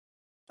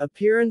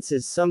Appearance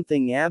is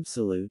something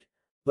absolute,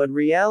 but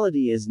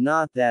reality is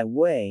not that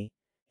way.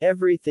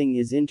 Everything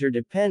is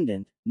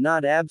interdependent,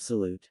 not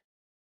absolute.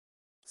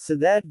 So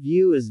that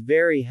view is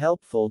very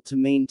helpful to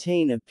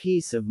maintain a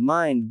peace of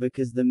mind,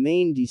 because the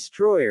main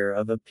destroyer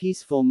of a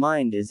peaceful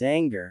mind is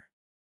anger.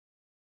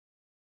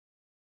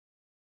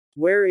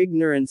 Where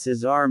ignorance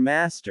is our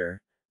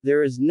master,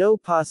 there is no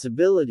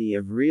possibility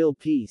of real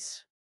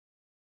peace.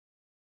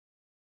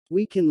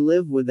 We can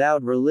live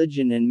without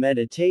religion and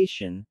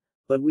meditation,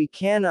 but we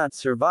cannot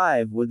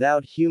survive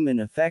without human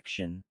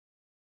affection.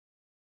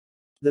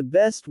 The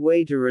best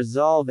way to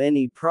resolve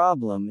any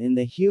problem in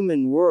the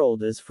human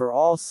world is for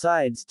all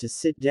sides to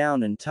sit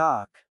down and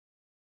talk.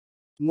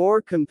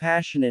 More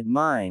compassionate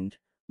mind,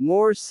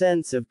 more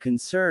sense of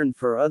concern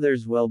for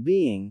others'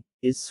 well-being,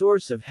 is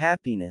source of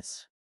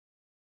happiness.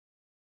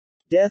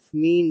 Death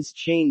means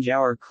change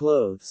our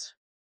clothes.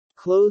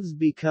 Clothes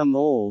become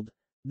old,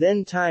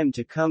 then time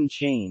to come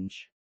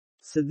change.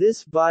 So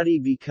this body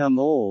become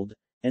old,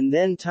 and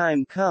then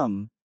time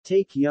come,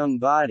 take young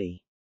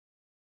body.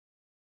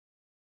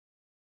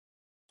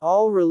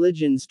 All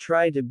religions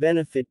try to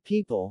benefit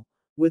people,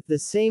 with the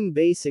same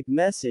basic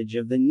message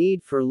of the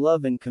need for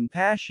love and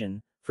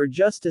compassion, for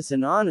justice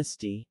and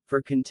honesty,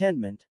 for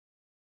contentment.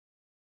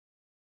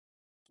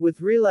 With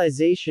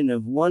realization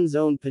of one's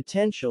own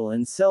potential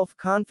and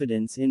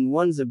self-confidence in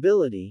one's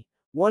ability,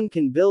 one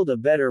can build a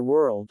better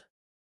world.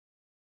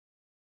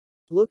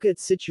 Look at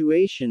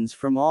situations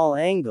from all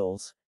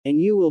angles, and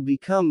you will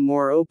become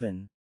more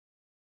open.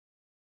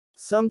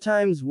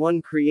 Sometimes one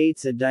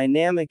creates a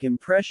dynamic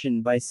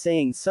impression by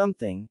saying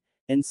something,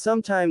 and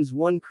sometimes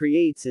one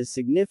creates as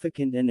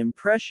significant an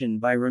impression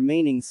by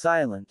remaining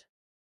silent.